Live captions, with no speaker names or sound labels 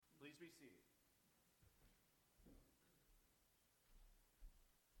be seated.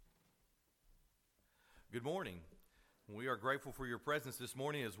 Good morning. We are grateful for your presence this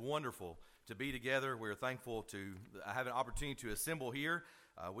morning. It's wonderful to be together. We're thankful to have an opportunity to assemble here.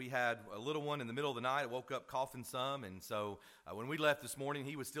 We had a little one in the middle of the night, woke up coughing some, and so when we left this morning,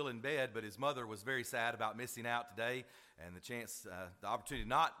 he was still in bed, but his mother was very sad about missing out today and the opportunity to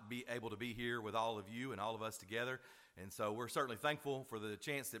not be able to be here with all of you and all of us together. And so we're certainly thankful for the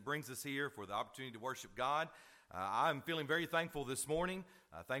chance that brings us here, for the opportunity to worship God. I'm feeling very thankful this morning,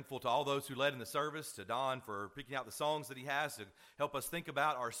 thankful to all those who led in the service, to Don for picking out the songs that he has to help us think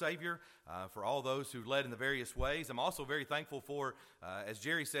about our Savior, for all those who led in the various ways. I'm also very thankful for, as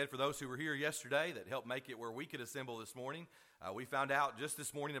Jerry said, for those who were here yesterday that helped make it where we could assemble this morning. We found out just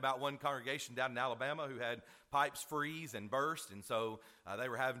this morning about one congregation down in Alabama who had pipes freeze and burst, and so they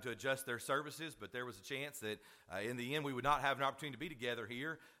were having to adjust their services, but there was a chance that in the end we would not have an opportunity to be together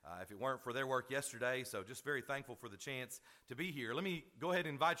here if it weren't for their work yesterday, so just very thankful for the chance to be here. Let me go ahead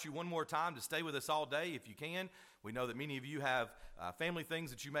and invite you one more time to stay with us all day if you can. We know that many of you have family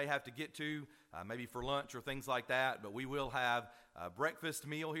things that you may have to get to, maybe for lunch or things like that, but we will have a breakfast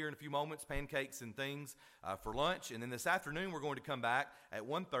meal here in a few moments, pancakes and things for lunch, and then this afternoon we're going to come back at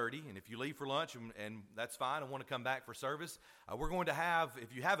 1:30, and if you leave for lunch, and that's fine, I want to come back for service, we're going to have,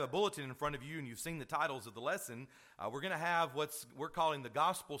 if you have a bulletin in front of you and you've seen the titles of the lesson, we're going to have what we're calling the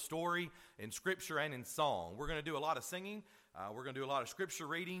gospel story in scripture and in song. We're going to do a lot of singing, we're going to do a lot of scripture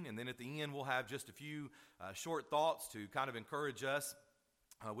reading, and then at the end we'll have just a few short thoughts to kind of encourage us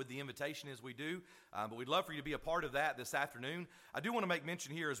with the invitation as we do, but we'd love for you to be a part of that this afternoon. I do want to make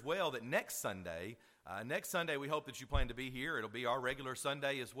mention here as well that next Sunday we hope that you plan to be here. It'll be our regular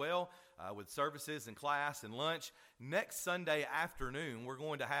Sunday as well, with services and class and lunch. Next Sunday afternoon, we're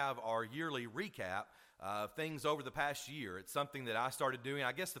going to have our yearly recap of things over the past year. It's something that I started doing,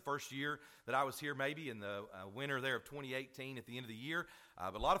 I guess the first year that I was here, maybe in the winter there of 2018 at the end of the year.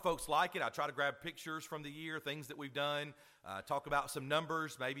 But a lot of folks like it. I try to grab pictures from the year, things that we've done, talk about some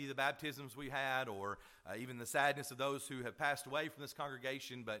numbers, maybe the baptisms we had, or even the sadness of those who have passed away from this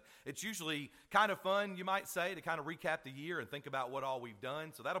congregation. But it's usually kind of fun, you might say, to kind of recap the year and think about what all we've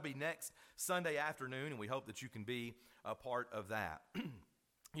done. So that'll be next Sunday afternoon, and we hope that you can be a part of that.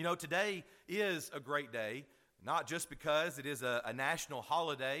 You know, today is a great day, not just because it is a national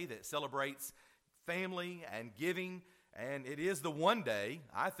holiday that celebrates family and giving, and it is the one day,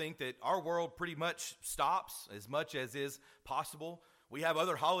 I think, that our world pretty much stops as much as is possible. We have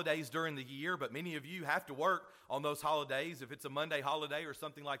other holidays during the year, but many of you have to work on those holidays. If it's a Monday holiday or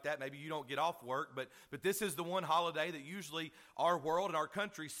something like that, maybe you don't get off work, but this is the one holiday that usually our world and our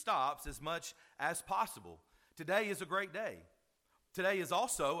country stops as much as possible. Today is a great day. Today is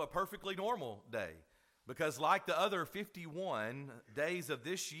also a perfectly normal day, because like the other 51 days of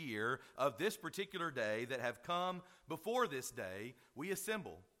this year, of this particular day that have come before this day, we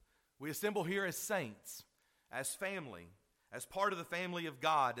assemble. We assemble here as saints, as family, as part of the family of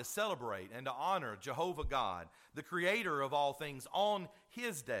God, to celebrate and to honor Jehovah God, the creator of all things, on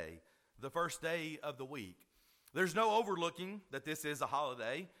his day, the first day of the week. There's no overlooking that this is a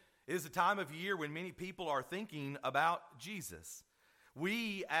holiday. It is a time of year when many people are thinking about Jesus.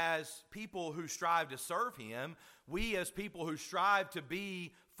 We as people who strive to serve him, we as people who strive to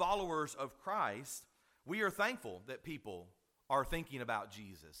be followers of Christ, we are thankful that people are thinking about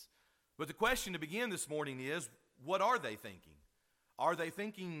Jesus. But the question to begin this morning is, what are they thinking? Are they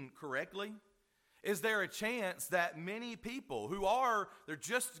thinking correctly? Is there a chance that many people they're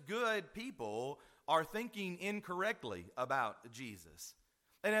just good people, are thinking incorrectly about Jesus?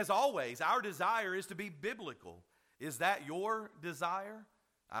 And as always, our desire is to be biblical. Is that your desire?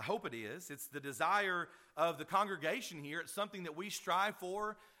 I hope it is. It's the desire of the congregation here. It's something that we strive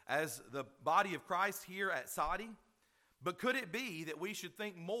for as the body of Christ here at Soddy. But could it be that we should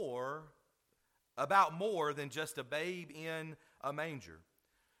think more than just a babe in a manger?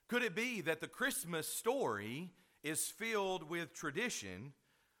 Could it be that the Christmas story is filled with tradition,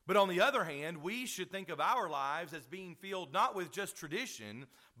 but on the other hand, we should think of our lives as being filled not with just tradition,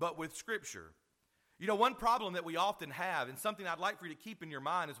 but with Scripture? You know, one problem that we often have, and something I'd like for you to keep in your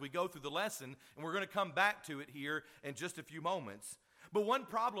mind as we go through the lesson, and we're going to come back to it here in just a few moments, but one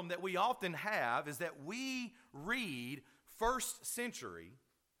problem that we often have is that we read first century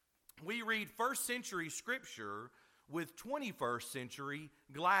Scripture with 21st century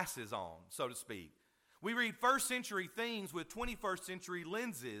glasses on, so to speak. We read first century things with 21st century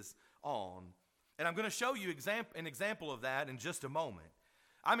lenses on. And I'm going to show you an example of that in just a moment.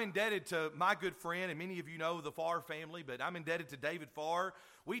 I'm indebted to my good friend, and many of you know the Farr family, but I'm indebted to David Farr.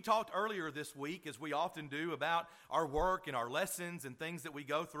 We talked earlier this week, as we often do, about our work and our lessons and things that we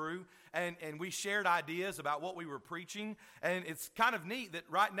go through, and we shared ideas about what we were preaching, and it's kind of neat that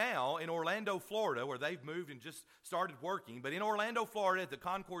right now in Orlando, Florida, where they've moved and just started working, but in Orlando, Florida at the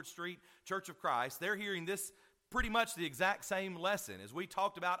Concord Street Church of Christ, they're hearing this pretty much the exact same lesson as we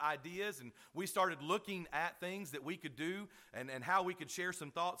talked about ideas and we started looking at things that we could do and how we could share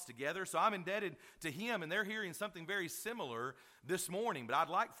some thoughts together. So I'm indebted to him, and they're hearing something very similar this morning. But I'd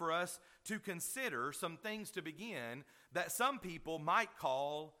like for us to consider some things to begin that some people might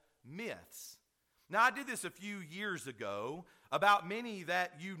call myths. Now, I did this a few years ago about many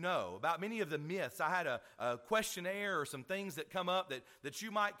that you know, about many of the myths. I had a questionnaire or some things that come up that you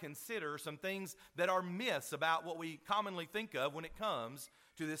might consider, some things that are myths about what we commonly think of when it comes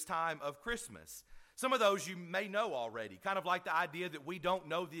to this time of Christmas. Some of those you may know already, kind of like the idea that we don't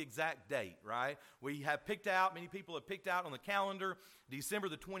know the exact date, right? We have picked out, many people have picked out on the calendar December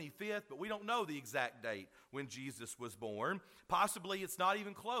the 25th, but we don't know the exact date when Jesus was born. Possibly it's not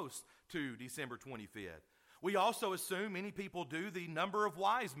even close to December 25th. We also assume, many people do, the number of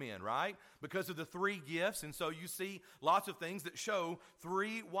wise men, right? Because of the 3 gifts, and so you see lots of things that show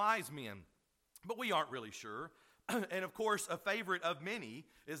 3 wise men. But we aren't really sure. And of course, a favorite of many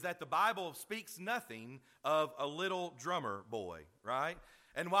is that the Bible speaks nothing of a little drummer boy, right?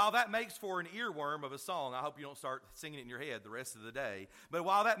 And while that makes for an earworm of a song, I hope you don't start singing it in your head the rest of the day, but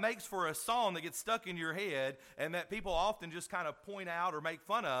while that makes for a song that gets stuck in your head and that people often just kind of point out or make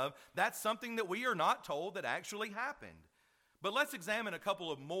fun of, that's something that we are not told that actually happened. But let's examine a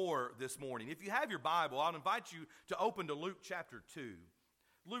couple of more this morning. If you have your Bible, I'll invite you to open to Luke chapter 2.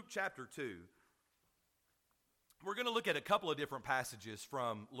 Luke chapter 2. We're going to look at a couple of different passages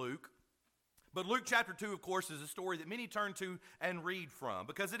from Luke. But Luke chapter 2, of course, is a story that many turn to and read from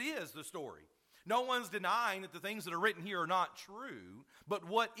because it is the story. No one's denying that the things that are written here are not true, but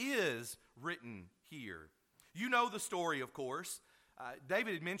what is written here? You know the story, of course.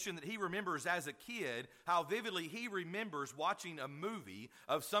 David had mentioned that he remembers as a kid how vividly he remembers watching a movie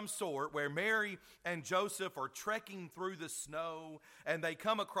of some sort where Mary and Joseph are trekking through the snow and they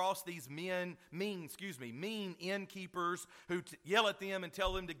come across these mean innkeepers who yell at them and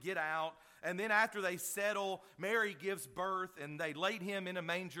tell them to get out. And then after they settle, Mary gives birth and they laid him in a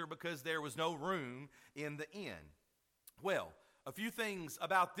manger because there was no room in the inn. Well, a few things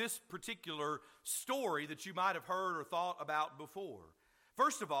about this particular story that you might have heard or thought about before.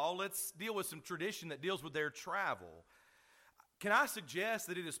 First of all, let's deal with some tradition that deals with their travel. Can I suggest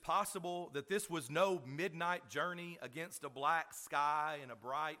that it is possible that this was no midnight journey against a black sky and a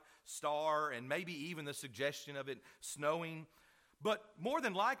bright star and maybe even the suggestion of it snowing? But more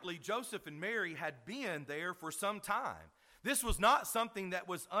than likely, Joseph and Mary had been there for some time. This was not something that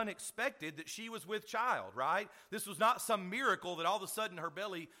was unexpected that she was with child, right? This was not some miracle that all of a sudden her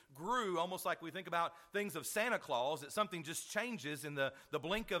belly grew, almost like we think about things of Santa Claus, that something just changes in the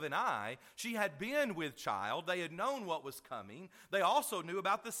blink of an eye. She had been with child. They had known what was coming. They also knew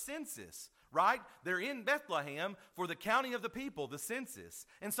about the census, right? They're in Bethlehem for the counting of the people, the census.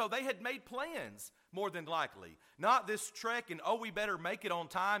 And so they had made plans, more than likely. Not this trek and, we better make it on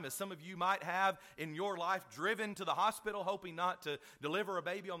time, as some of you might have in your life, driven to the hospital hoping not to deliver a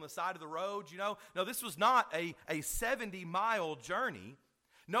baby on the side of the road, you know. No, this was not a 70-mile journey.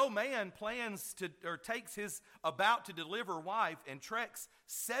 No man plans to or takes his about to deliver wife and treks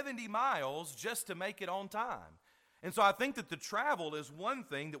 70 miles just to make it on time. And so I think that the travel is one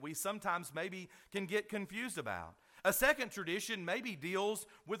thing that we sometimes maybe can get confused about. A second tradition maybe deals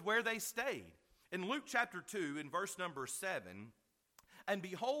with where they stayed. In Luke chapter 2, in verse number 7, and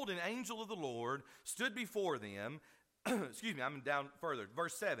behold, an angel of the Lord stood before them. I'm down further.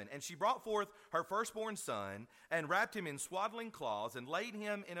 Verse 7, and she brought forth her firstborn son and wrapped him in swaddling cloths and laid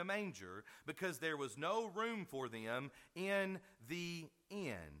him in a manger because there was no room for them in the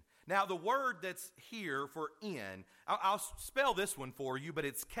inn. Now, the word that's here for inn, I'll spell this one for you, but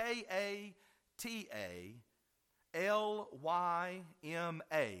it's Katalama.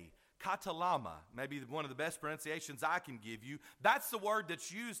 Katalama, maybe one of the best pronunciations I can give you. That's the word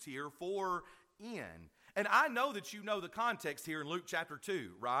that's used here for inn. And I know that you know the context here in Luke chapter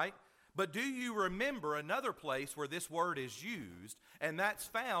 2, right? But do you remember another place where this word is used? And that's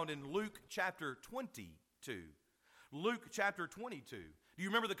found in Luke chapter 22. Luke chapter 22. Do you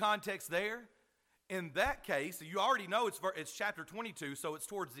remember the context there? In that case, you already know it's chapter 22, so it's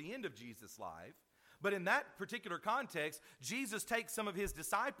towards the end of Jesus' life. But in that particular context, Jesus takes some of his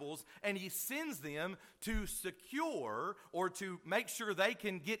disciples and he sends them to secure or to make sure they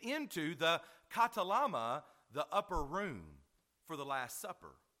can get into the Katalama, the upper room for the Last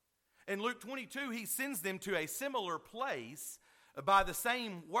Supper. In Luke 22, he sends them to a similar place by the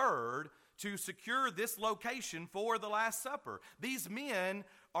same word to secure this location for the Last Supper. These men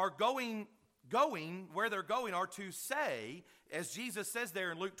are going where they're going are to say, as Jesus says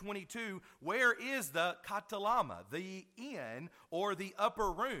there in Luke 22, where is the katalama, the inn or the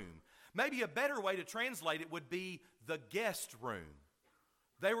upper room? Maybe a better way to translate it would be the guest room.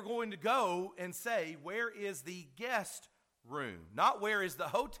 They were going to go and say, where is the guest room? Not where is the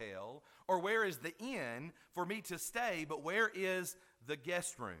hotel or where is the inn for me to stay, but where is the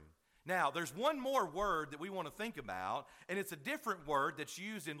guest room? Now, there's one more word that we want to think about, and it's a different word that's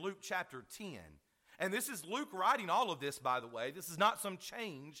used in Luke chapter 10. And this is Luke writing all of this, by the way. This is not some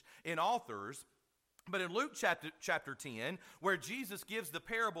change in authors. But in Luke chapter 10, where Jesus gives the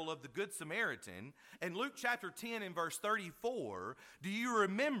parable of the Good Samaritan, in Luke chapter 10 and verse 34, do you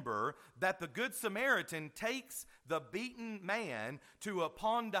remember that the Good Samaritan takes the beaten man to a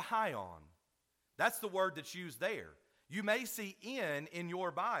Pondahion? That's the word that's used there. You may see in your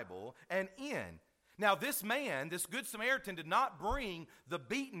Bible, an inn. Now this man, this Good Samaritan, did not bring the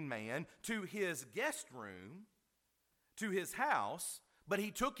beaten man to his guest room, to his house, but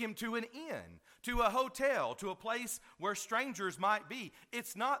he took him to an inn, to a hotel, to a place where strangers might be.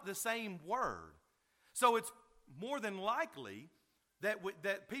 It's not the same word. So it's more than likely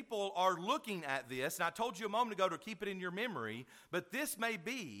that people are looking at this, and I told you a moment ago to keep it in your memory, but this may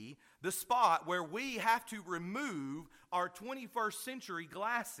be the spot where we have to remove our 21st century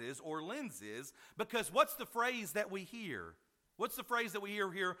glasses or lenses, because what's the phrase that we hear? What's the phrase that we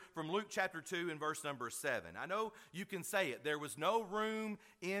hear here from Luke chapter 2 and verse number 7? I know you can say it. There was no room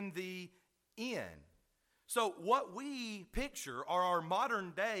in the inn. So what we picture are our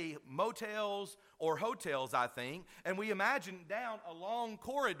modern day motels or hotels, I think, and we imagine down a long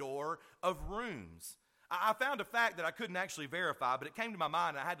corridor of rooms. I found a fact that I couldn't actually verify, but it came to my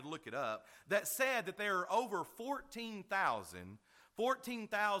mind and I had to look it up, that said that there are over 14,000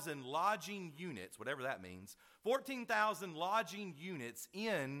 lodging units, whatever that means, 14,000 lodging units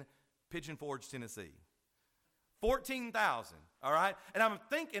in Pigeon Forge, Tennessee. 14,000, all right? And I'm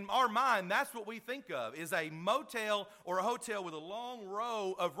thinking, in our mind, that's what we think of, is a motel or a hotel with a long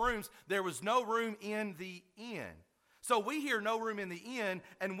row of rooms. There was no room in the inn. So we hear no room in the inn,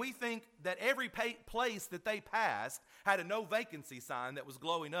 and we think that every place that they passed had a no vacancy sign that was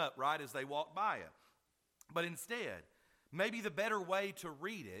glowing up right as they walked by it. But instead, maybe the better way to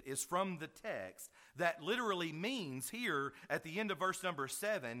read it is from the text that literally means here at the end of verse number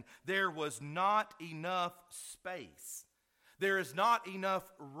 7, there was not enough space. There is not enough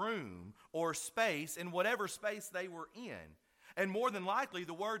room or space in whatever space they were in. And more than likely,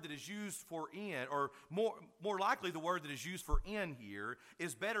 the word that is used for in, or more likely the word that is used for in here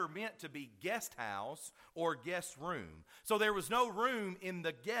is better meant to be guest house or guest room. So there was no room in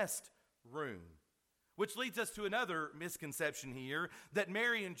the guest room. Which leads us to another misconception here, that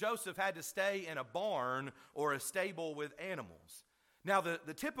Mary and Joseph had to stay in a barn or a stable with animals. Now,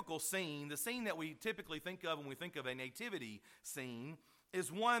 the typical scene, the scene that we typically think of when we think of a nativity scene,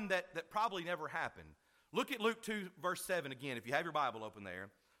 is one that probably never happened. Look at Luke 2, verse 7 again, if you have your Bible open there.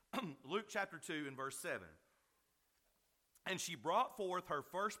 Luke chapter 2 and verse 7. And she brought forth her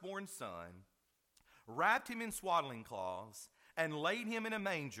firstborn son, wrapped him in swaddling cloths, and laid him in a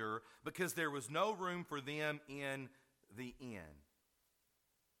manger, because there was no room for them in the inn.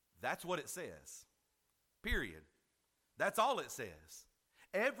 That's what it says. Period. That's all it says.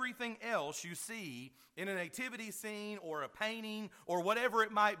 Everything else you see in a nativity scene or a painting or whatever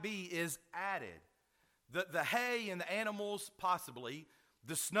it might be is added. The hay and the animals, possibly,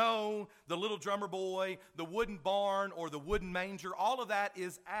 the snow, the little drummer boy, the wooden barn or the wooden manger, all of that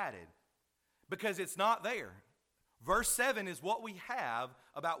is added because it's not there. Verse 7 is what we have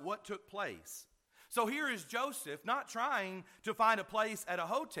about what took place. So here is Joseph not trying to find a place at a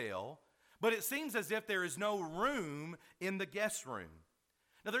hotel, but it seems as if there is no room in the guest room.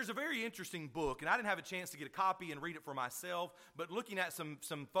 Now, there's a very interesting book, and I didn't have a chance to get a copy and read it for myself, but looking at some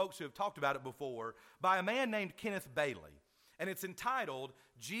folks who have talked about it before, by a man named Kenneth Bailey, and it's entitled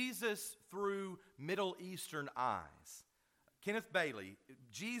Jesus Through Middle Eastern Eyes. Kenneth Bailey,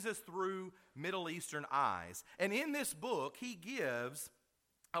 Jesus Through Middle Eastern Eyes. And in this book, he gives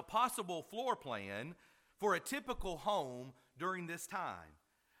a possible floor plan for a typical home during this time.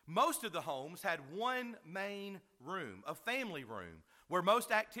 Most of the homes had one main room, a family room, where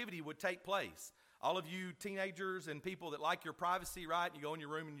most activity would take place. All of you teenagers and people that like your privacy, right? You go in your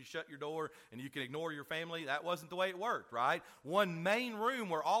room and you shut your door and you can ignore your family. That wasn't the way it worked, right? One main room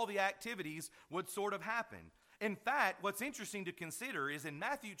where all the activities would sort of happen. In fact, what's interesting to consider is in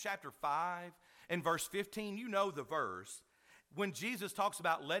Matthew chapter 5 and verse 15, you know the verse. when Jesus talks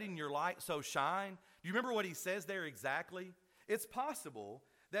about letting your light so shine, do you remember what he says there exactly? It's possible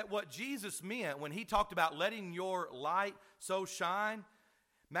that what Jesus meant when he talked about letting your light so shine,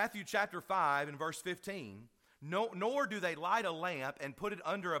 Matthew chapter 5 and verse 15, nor do they light a lamp and put it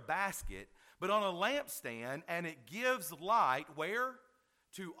under a basket, but on a lampstand, and it gives light, where?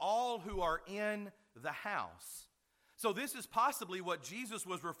 To all who are in the house. So this is possibly what Jesus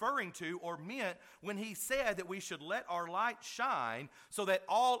was referring to or meant when he said that we should let our light shine so that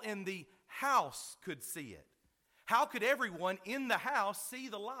all in the house could see it. How could everyone in the house see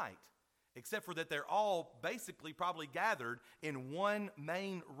the light? Except for that they're all basically probably gathered in one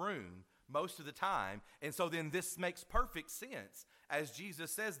main room most of the time. And so then this makes perfect sense as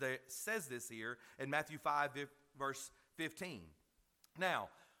Jesus says this here in Matthew 5 verse 15. Now,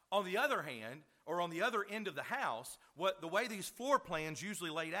 on the other hand, or on the other end of the house, the way these floor plans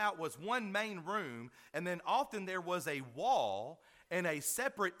usually laid out was one main room, and then often there was a wall and a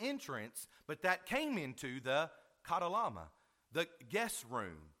separate entrance, but that came into the katalama, the guest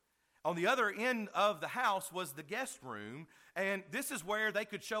room. On the other end of the house was the guest room, and this is where they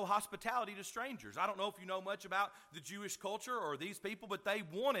could show hospitality to strangers. I don't know if you know much about the Jewish culture or these people, but they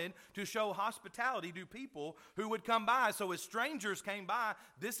wanted to show hospitality to people who would come by. So as strangers came by,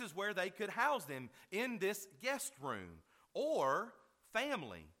 this is where they could house them, in this guest room. Or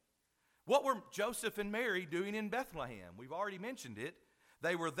family. What were Joseph and Mary doing in Bethlehem? We've already mentioned it.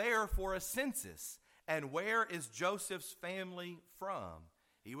 They were there for a census. And where is Joseph's family from?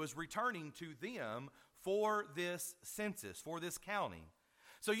 He was returning to them for this census, for this counting.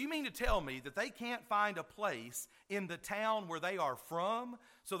 So you mean to tell me that they can't find a place in the town where they are from,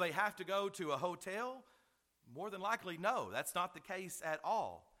 so they have to go to a hotel? More than likely, no, that's not the case at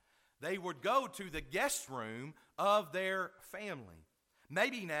all. They would go to the guest room of their family.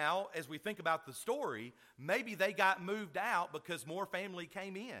 Maybe now, as we think about the story, maybe they got moved out because more family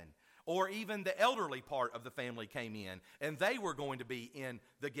came in. Or even the elderly part of the family came in, and they were going to be in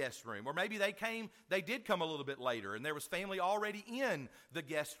the guest room. Or maybe they did come a little bit later, and there was family already in the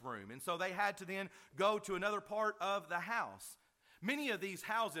guest room. And so they had to then go to another part of the house. Many of these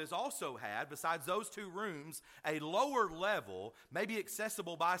houses also had, besides those two rooms, a lower level, maybe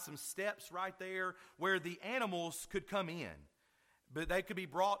accessible by some steps right there, where the animals could come in. But they could be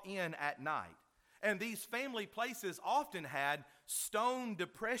brought in at night. And these family places often had stone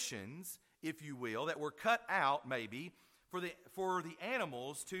depressions, if you will, that were cut out maybe for the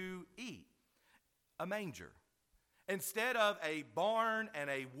animals to eat. A manger. Instead of a barn and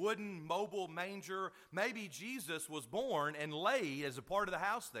a wooden mobile manger, maybe Jesus was born and laid as a part of the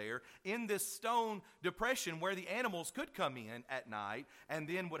house there in this stone depression where the animals could come in at night and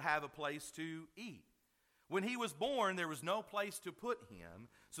then would have a place to eat. When he was born, there was no place to put him,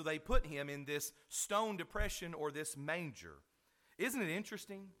 so they put him in this stone depression or this manger. Isn't it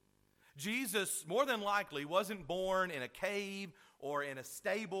interesting? Jesus, more than likely, wasn't born in a cave or in a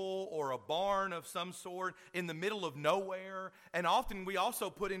stable or a barn of some sort in the middle of nowhere. And often we also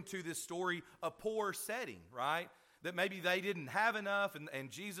put into this story a poor setting, right? That maybe they didn't have enough, and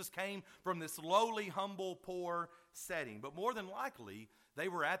Jesus came from this lowly, humble, poor setting. But more than likely, they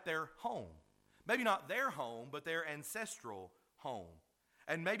were at their home. Maybe not their home, but their ancestral home.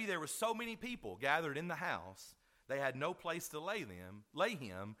 And maybe there were so many people gathered in the house, they had no place to lay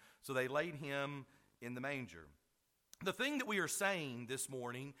him, so they laid him in the manger. The thing that we are saying this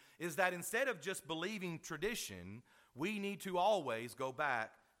morning is that instead of just believing tradition, we need to always go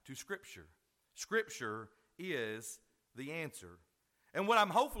back to Scripture. Scripture is the answer. And what I'm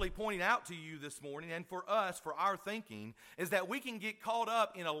hopefully pointing out to you this morning, and for us, for our thinking, is that we can get caught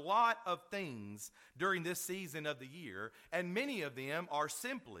up in a lot of things during this season of the year, and many of them are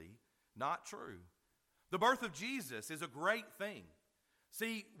simply not true. The birth of Jesus is a great thing.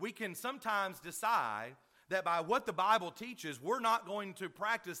 See, we can sometimes decide that by what the Bible teaches, we're not going to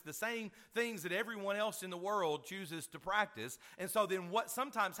practice the same things that everyone else in the world chooses to practice. And so then what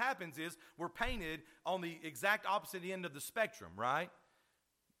sometimes happens is we're painted on the exact opposite end of the spectrum, right?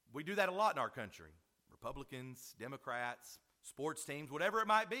 We do that a lot in our country. Republicans, Democrats, sports teams, whatever it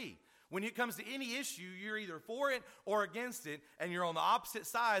might be. When it comes to any issue, you're either for it or against it, and you're on the opposite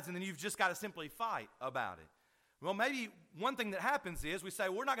sides, and then you've just got to simply fight about it. Well, maybe one thing that happens is we say,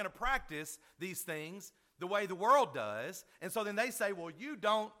 we're not going to practice these things the way the world does. And so then they say, well, you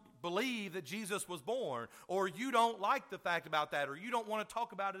don't believe that Jesus was born, or you don't like the fact about that, or you don't want to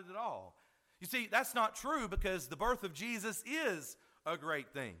talk about it at all. You see, that's not true, because the birth of Jesus is a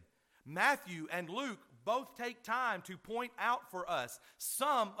great thing. Matthew and Luke both take time to point out for us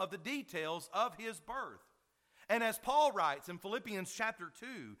some of the details of his birth. And as Paul writes in Philippians chapter 2,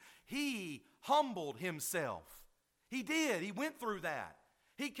 he humbled himself. He did. He went through that.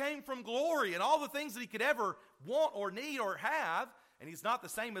 He came from glory and all the things that he could ever want or need or have. And he's not the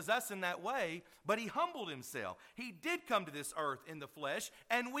same as us in that way, but he humbled himself. He did come to this earth in the flesh,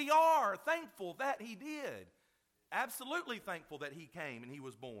 and we are thankful that he did. Absolutely thankful that he came and he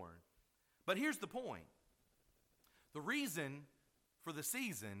was born. But here's the point. The reason for the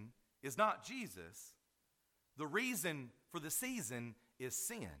season is not Jesus. The reason for the season is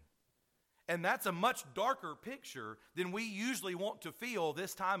sin. And that's a much darker picture than we usually want to feel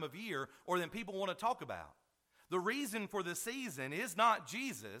this time of year or than people want to talk about. The reason for the season is not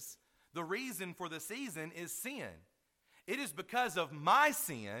Jesus. The reason for the season is sin. It is because of my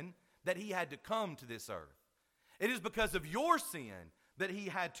sin that he had to come to this earth. It is because of your sin that he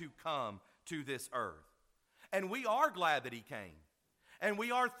had to come to this earth. And we are glad that he came. And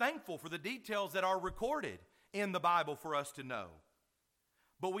we are thankful for the details that are recorded in the Bible for us to know.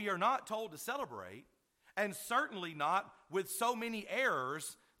 But we are not told to celebrate, and certainly not with so many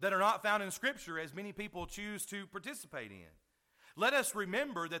errors that are not found in Scripture as many people choose to participate in. Let us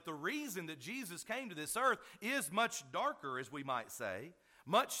remember that the reason that Jesus came to this earth is much darker, as we might say,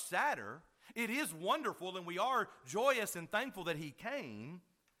 much sadder. It is wonderful, and we are joyous and thankful that he came,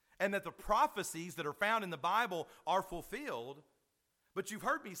 and that the prophecies that are found in the Bible are fulfilled. But you've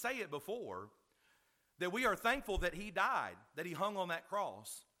heard me say it before, that we are thankful that he died, that he hung on that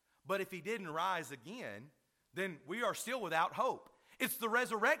cross. But if he didn't rise again, then we are still without hope. It's the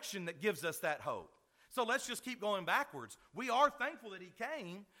resurrection that gives us that hope. So let's just keep going backwards. We are thankful that he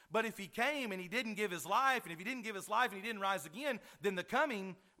came, but if he came and he didn't give his life, and if he didn't give his life and he didn't rise again, then the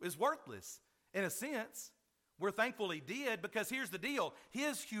coming is worthless. In a sense, we're thankful he did, because here's the deal.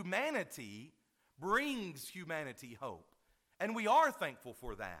 His humanity brings humanity hope. And we are thankful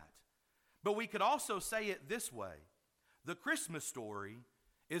for that. But we could also say it this way. The Christmas story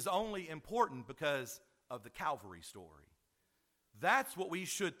is only important because of the Calvary story. That's what we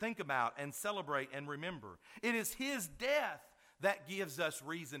should think about and celebrate and remember. It is his death that gives us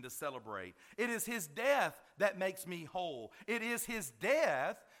reason to celebrate. It is his death that makes me whole. It is his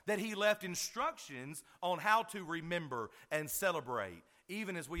death that he left instructions on how to remember and celebrate,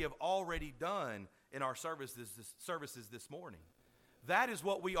 even as we have already done in our services this morning. That is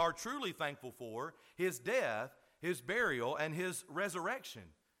what we are truly thankful for, his death, his burial, and his resurrection.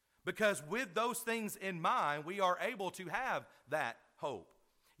 Because with those things in mind, we are able to have that hope.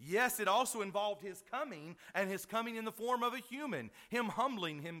 Yes, it also involved his coming, and his coming in the form of a human, him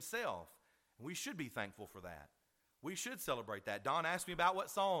humbling himself. We should be thankful for that. We should celebrate that. Don asked me about what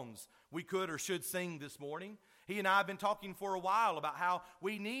songs we could or should sing this morning. He and I have been talking for a while about how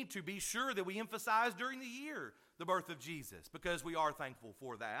we need to be sure that we emphasize during the year the birth of Jesus, because we are thankful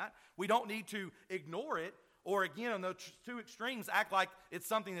for that. We don't need to ignore it, or again, on those two extremes, act like it's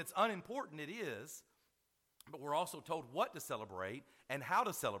something that's unimportant. It is. But we're also told what to celebrate and how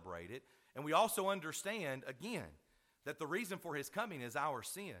to celebrate it. And we also understand, again, that the reason for his coming is our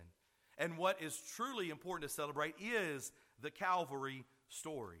sin. And what is truly important to celebrate is the Calvary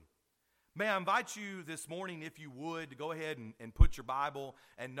story. May I invite you this morning, if you would, to go ahead and put your Bible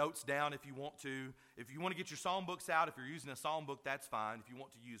and notes down if you want to. If you want to get your psalm books out, if you're using a psalm book, that's fine if you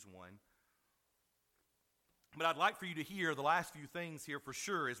want to use one. But I'd like for you to hear the last few things here for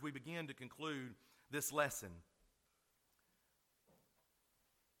sure as we begin to conclude this lesson.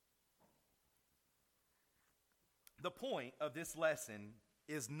 The point of this lesson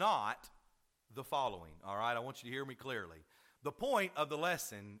is not the following, all right? I want you to hear me clearly. The point of the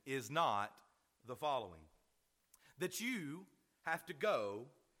lesson is not the following. That you have to go,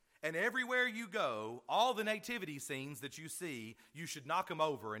 and everywhere you go, all the nativity scenes that you see, you should knock them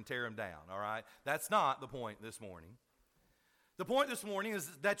over and tear them down, all right? That's not the point this morning. The point this morning is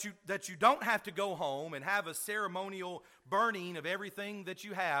that you don't have to go home and have a ceremonial burning of everything that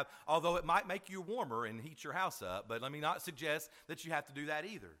you have, although it might make you warmer and heat your house up, but let me not suggest that you have to do that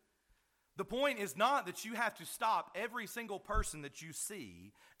either. The point is not that you have to stop every single person that you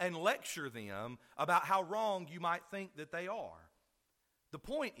see and lecture them about how wrong you might think that they are. The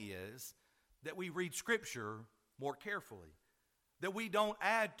point is that we read Scripture more carefully, that we don't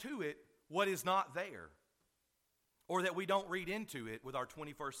add to it what is not there, or that we don't read into it with our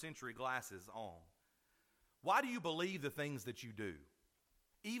 21st century glasses on. Why do you believe the things that you do,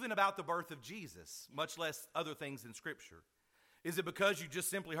 even about the birth of Jesus, much less other things in Scripture? Is it because you just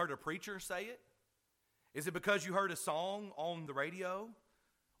simply heard a preacher say it? Is it because you heard a song on the radio?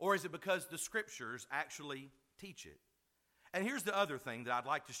 Or is it because the Scriptures actually teach it? And here's the other thing that I'd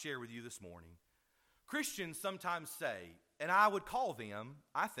like to share with you this morning. Christians sometimes say, and I would call them,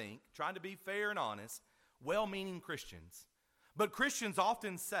 I think, trying to be fair and honest, well-meaning Christians. But Christians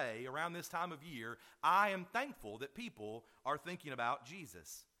often say around this time of year, I am thankful that people are thinking about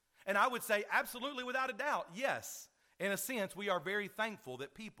Jesus. And I would say absolutely without a doubt, yes. In a sense, we are very thankful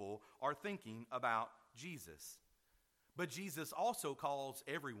that people are thinking about Jesus. But Jesus also calls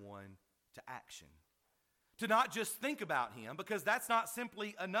everyone to action. To not just think about him, because that's not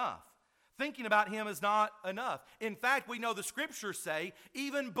simply enough. Thinking about him is not enough. In fact, we know the scriptures say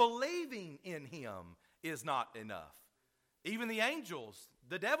even believing in him is not enough. Even the angels,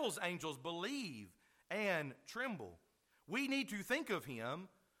 the devil's angels, believe and tremble. We need to think of him,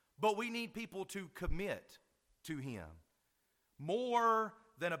 but we need people to commit to him. More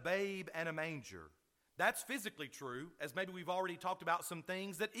than a babe and a manger. That's physically true, as maybe we've already talked about some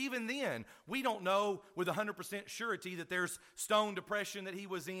things that even then, we don't know with 100% surety that there's stone depression that he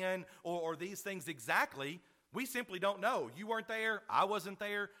was in or these things exactly. We simply don't know. You weren't there. I wasn't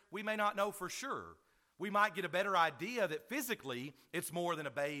there. We may not know for sure. We might get a better idea that physically it's more than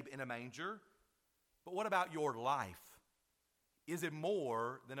a babe in a manger. But what about your life? Is it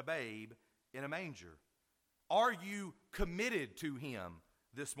more than a babe in a manger? Are you committed to him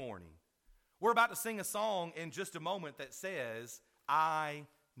this morning? We're about to sing a song in just a moment that says, I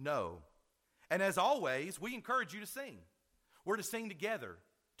know. And as always, we encourage you to sing. We're to sing together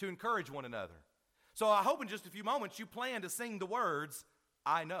to encourage one another. So I hope in just a few moments you plan to sing the words,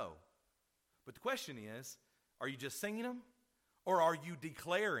 I know. But the question is, are you just singing them? Or are you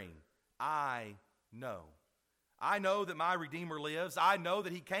declaring, I know? I know that my Redeemer lives. I know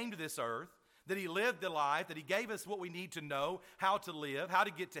that he came to this earth, that he lived the life, that he gave us what we need to know, how to live, how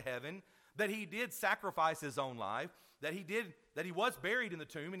to get to heaven, that he did sacrifice his own life, that he was buried in the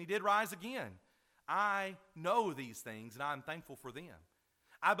tomb, and he did rise again. I know these things, and I'm thankful for them.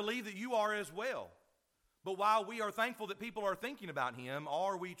 I believe that you are as well. But while we are thankful that people are thinking about him,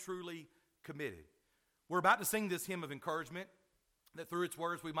 are we truly committed? We're about to sing this hymn of encouragement, that through its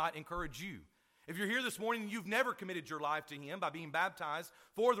words we might encourage you. If you're here this morning and you've never committed your life to him by being baptized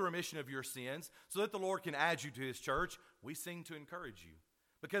for the remission of your sins so that the Lord can add you to his church, we sing to encourage you.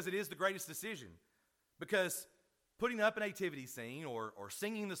 Because it is the greatest decision. Because putting up a nativity scene or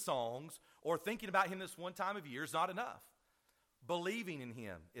singing the songs or thinking about him this one time of year is not enough. Believing in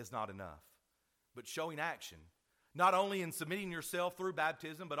him is not enough. But showing action, not only in submitting yourself through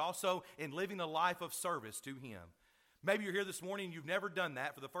baptism, but also in living a life of service to him. Maybe you're here this morning and you've never done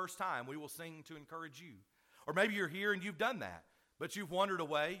that for the first time. We will sing to encourage you. Or maybe you're here and you've done that, but you've wandered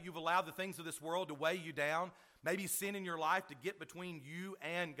away. You've allowed the things of this world to weigh you down. Maybe sin in your life to get between you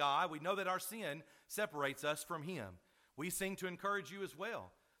and God. We know that our sin separates us from him. We sing to encourage you as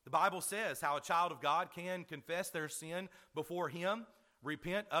well. The Bible says how a child of God can confess their sin before him,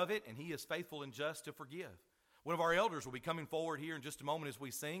 repent of it, and he is faithful and just to forgive. One of our elders will be coming forward here in just a moment as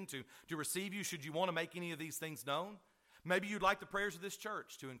we sing to receive you should you want to make any of these things known. Maybe you'd like the prayers of this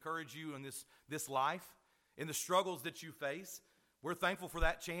church to encourage you in this life, in the struggles that you face. We're thankful for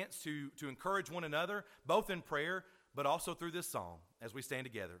that chance to encourage one another, both in prayer, but also through this song as we stand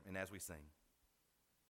together and as we sing.